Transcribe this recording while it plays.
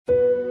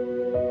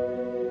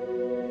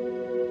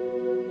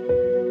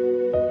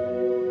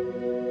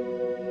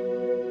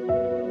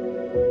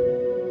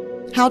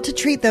How to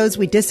Treat Those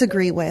We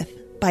Disagree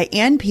With by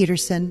Ann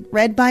Peterson,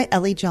 read by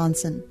Ellie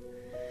Johnson.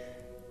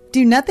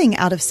 Do nothing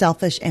out of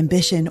selfish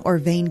ambition or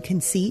vain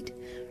conceit.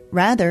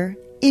 Rather,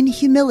 in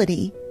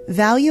humility,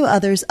 value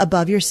others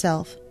above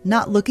yourself,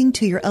 not looking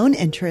to your own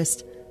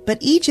interest, but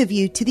each of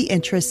you to the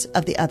interests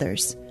of the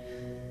others.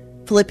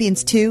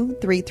 Philippians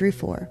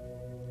 2:3-4.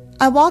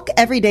 I walk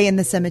every day in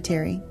the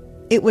cemetery.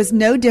 It was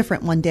no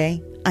different one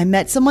day. I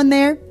met someone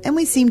there, and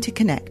we seemed to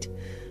connect.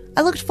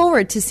 I looked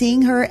forward to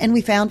seeing her, and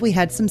we found we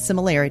had some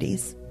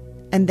similarities.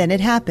 And then it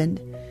happened.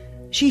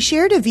 She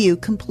shared a view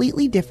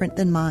completely different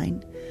than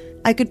mine.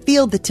 I could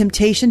feel the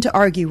temptation to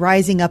argue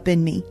rising up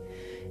in me.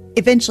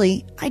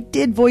 Eventually, I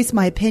did voice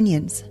my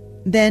opinions.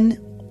 Then,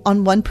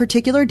 on one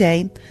particular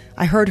day,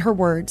 I heard her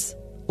words.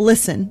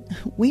 Listen,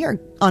 we are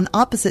on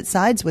opposite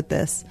sides with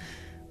this.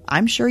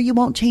 I'm sure you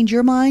won't change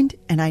your mind,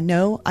 and I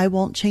know I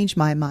won't change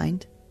my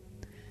mind.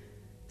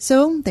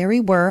 So there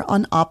we were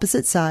on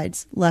opposite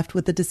sides, left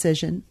with the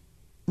decision.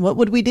 What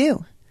would we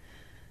do?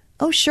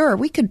 Oh, sure,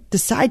 we could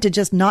decide to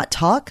just not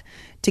talk,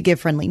 to give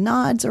friendly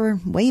nods or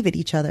wave at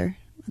each other.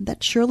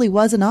 That surely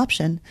was an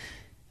option.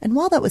 And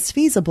while that was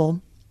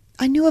feasible,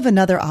 I knew of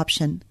another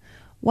option,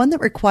 one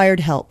that required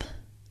help,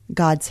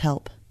 God's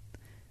help.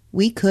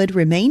 We could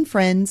remain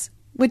friends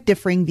with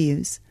differing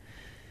views.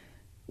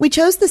 We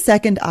chose the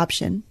second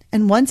option,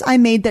 and once I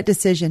made that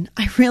decision,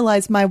 I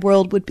realized my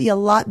world would be a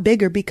lot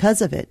bigger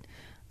because of it.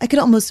 I could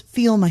almost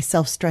feel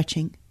myself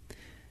stretching.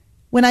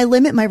 When I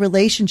limit my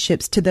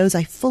relationships to those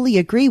I fully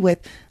agree with,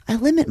 I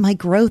limit my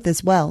growth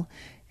as well.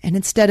 And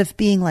instead of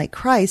being like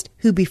Christ,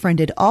 who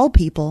befriended all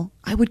people,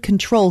 I would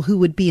control who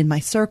would be in my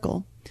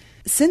circle.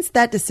 Since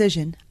that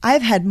decision,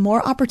 I've had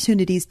more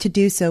opportunities to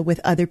do so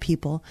with other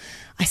people.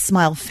 I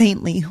smile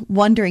faintly,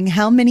 wondering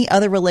how many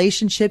other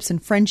relationships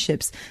and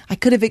friendships I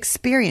could have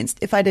experienced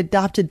if I'd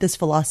adopted this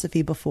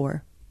philosophy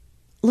before.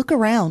 Look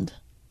around.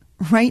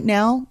 Right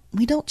now,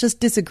 we don't just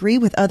disagree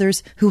with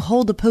others who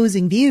hold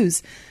opposing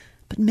views,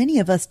 but many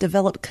of us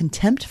develop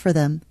contempt for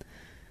them.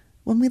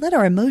 When we let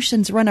our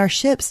emotions run our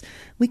ships,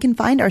 we can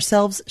find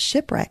ourselves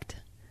shipwrecked.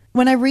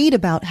 When I read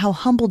about how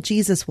humble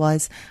Jesus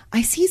was,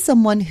 I see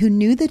someone who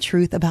knew the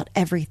truth about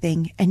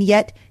everything and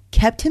yet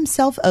kept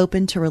himself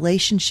open to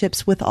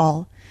relationships with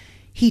all.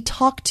 He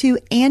talked to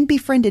and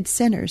befriended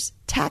sinners,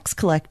 tax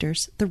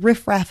collectors, the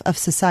riffraff of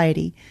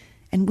society,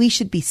 and we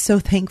should be so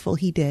thankful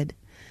he did.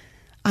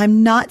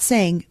 I'm not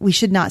saying we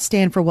should not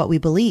stand for what we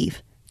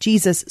believe.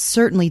 Jesus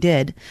certainly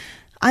did.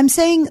 I'm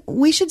saying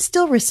we should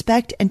still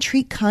respect and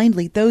treat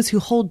kindly those who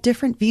hold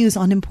different views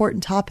on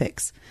important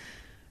topics.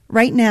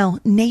 Right now,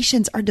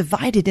 nations are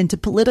divided into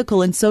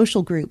political and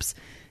social groups.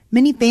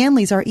 Many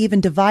families are even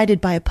divided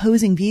by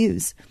opposing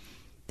views.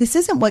 This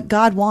isn't what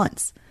God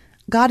wants.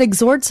 God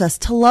exhorts us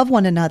to love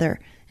one another,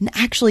 and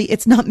actually,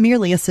 it's not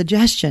merely a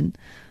suggestion.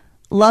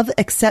 Love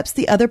accepts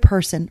the other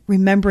person,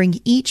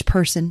 remembering each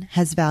person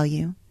has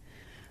value.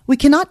 We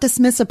cannot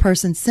dismiss a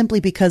person simply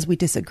because we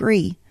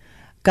disagree.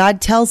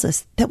 God tells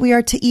us that we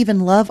are to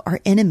even love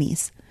our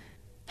enemies.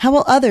 How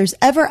will others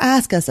ever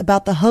ask us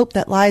about the hope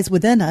that lies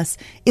within us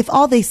if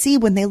all they see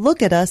when they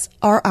look at us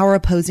are our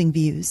opposing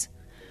views?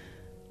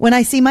 When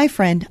I see my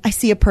friend, I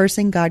see a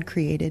person God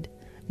created,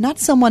 not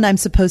someone I'm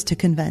supposed to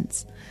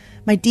convince.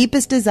 My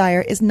deepest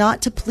desire is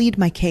not to plead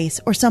my case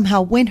or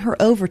somehow win her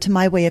over to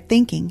my way of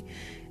thinking.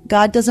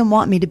 God doesn't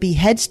want me to be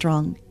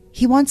headstrong.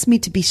 He wants me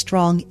to be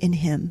strong in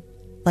Him,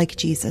 like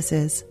Jesus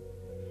is.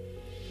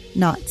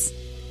 Knots.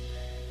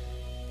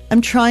 I'm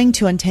trying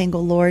to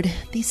untangle, Lord,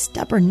 these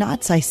stubborn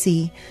knots I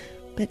see,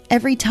 but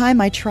every time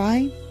I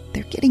try,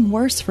 they're getting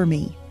worse for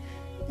me.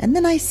 And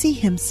then I see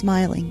Him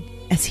smiling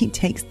as He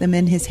takes them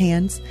in His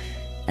hands,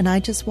 and I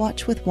just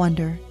watch with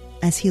wonder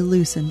as He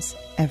loosens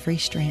every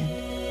strand.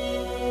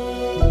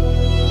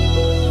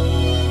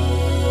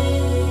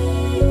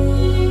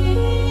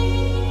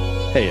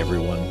 Hey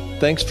everyone,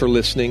 thanks for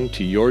listening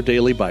to Your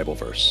Daily Bible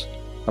Verse,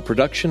 a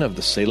production of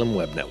the Salem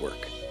Web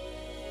Network.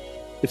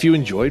 If you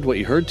enjoyed what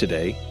you heard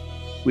today,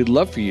 we'd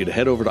love for you to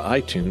head over to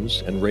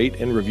iTunes and rate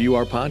and review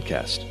our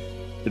podcast.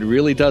 It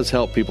really does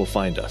help people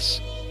find us.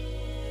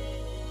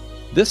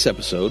 This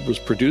episode was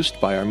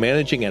produced by our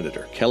managing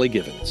editor, Kelly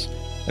Givens,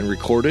 and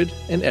recorded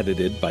and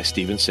edited by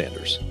Stephen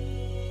Sanders.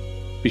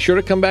 Be sure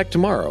to come back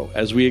tomorrow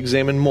as we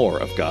examine more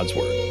of God's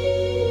Word.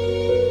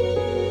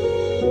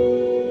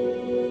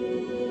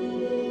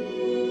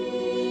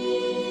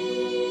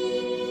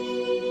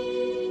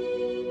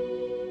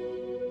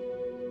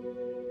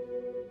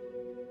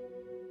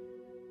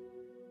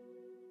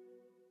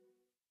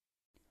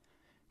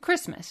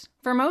 Christmas.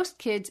 For most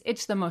kids,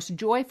 it's the most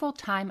joyful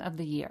time of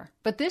the year.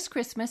 But this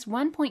Christmas,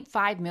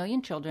 1.5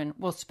 million children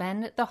will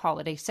spend the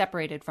holiday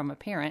separated from a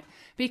parent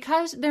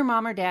because their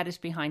mom or dad is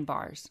behind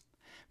bars.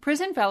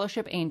 Prison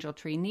Fellowship Angel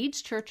Tree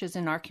needs churches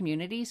in our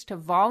communities to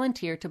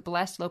volunteer to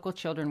bless local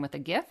children with a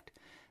gift,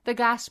 the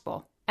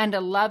gospel, and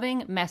a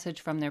loving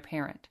message from their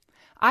parent.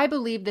 I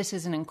believe this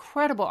is an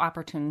incredible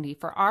opportunity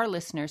for our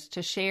listeners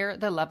to share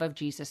the love of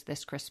Jesus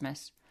this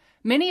Christmas.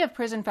 Many of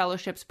Prison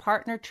Fellowship's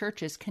partner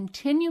churches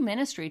continue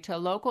ministry to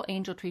local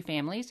Angel Tree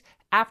families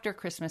after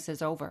Christmas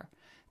is over.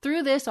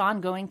 Through this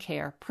ongoing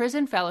care,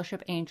 Prison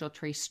Fellowship Angel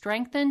Tree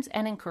strengthens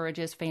and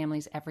encourages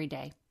families every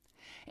day.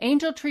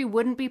 Angel Tree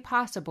wouldn't be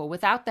possible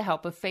without the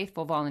help of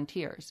faithful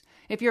volunteers.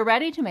 If you're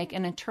ready to make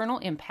an eternal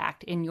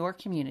impact in your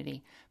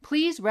community,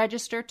 please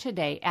register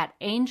today at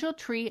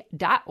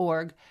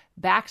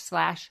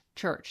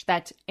angeltree.org/church.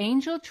 That's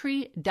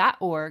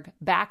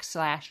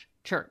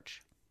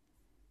angeltree.org/church.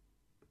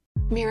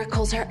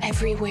 Miracles are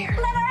everywhere.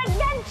 Let our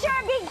adventure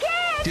begin!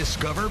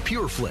 Discover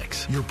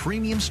PureFlix, your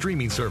premium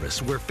streaming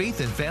service where faith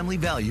and family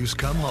values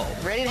come home.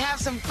 Ready to have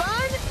some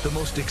fun? The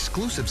most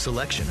exclusive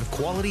selection of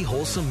quality,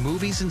 wholesome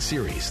movies and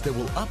series that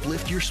will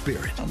uplift your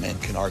spirit. A man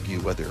can argue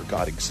whether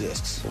God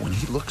exists, but when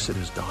he looks at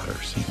his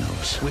daughters, he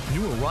knows. With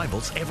new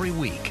arrivals every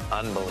week.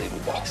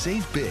 Unbelievable.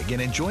 Save big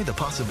and enjoy the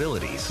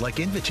possibilities, like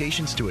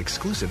invitations to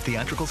exclusive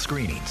theatrical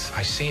screenings.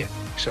 I see it,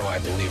 so I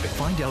believe it.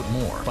 Find out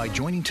more by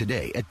joining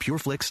today at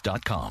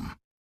pureflix.com.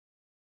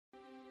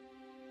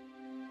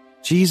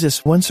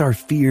 Jesus wants our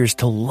fears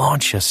to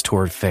launch us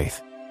toward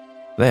faith.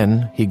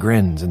 Then he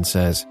grins and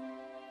says,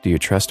 "Do you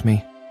trust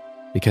me?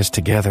 Because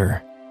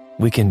together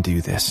we can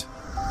do this."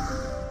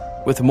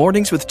 With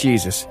Mornings with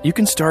Jesus, you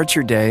can start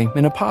your day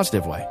in a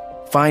positive way.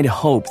 Find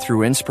hope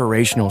through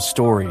inspirational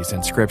stories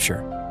and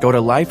scripture. Go to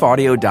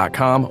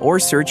lifeaudio.com or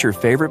search your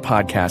favorite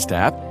podcast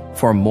app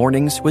for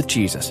Mornings with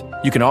Jesus.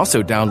 You can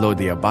also download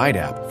the Abide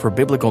app for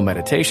biblical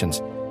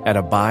meditations at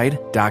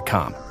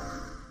abide.com.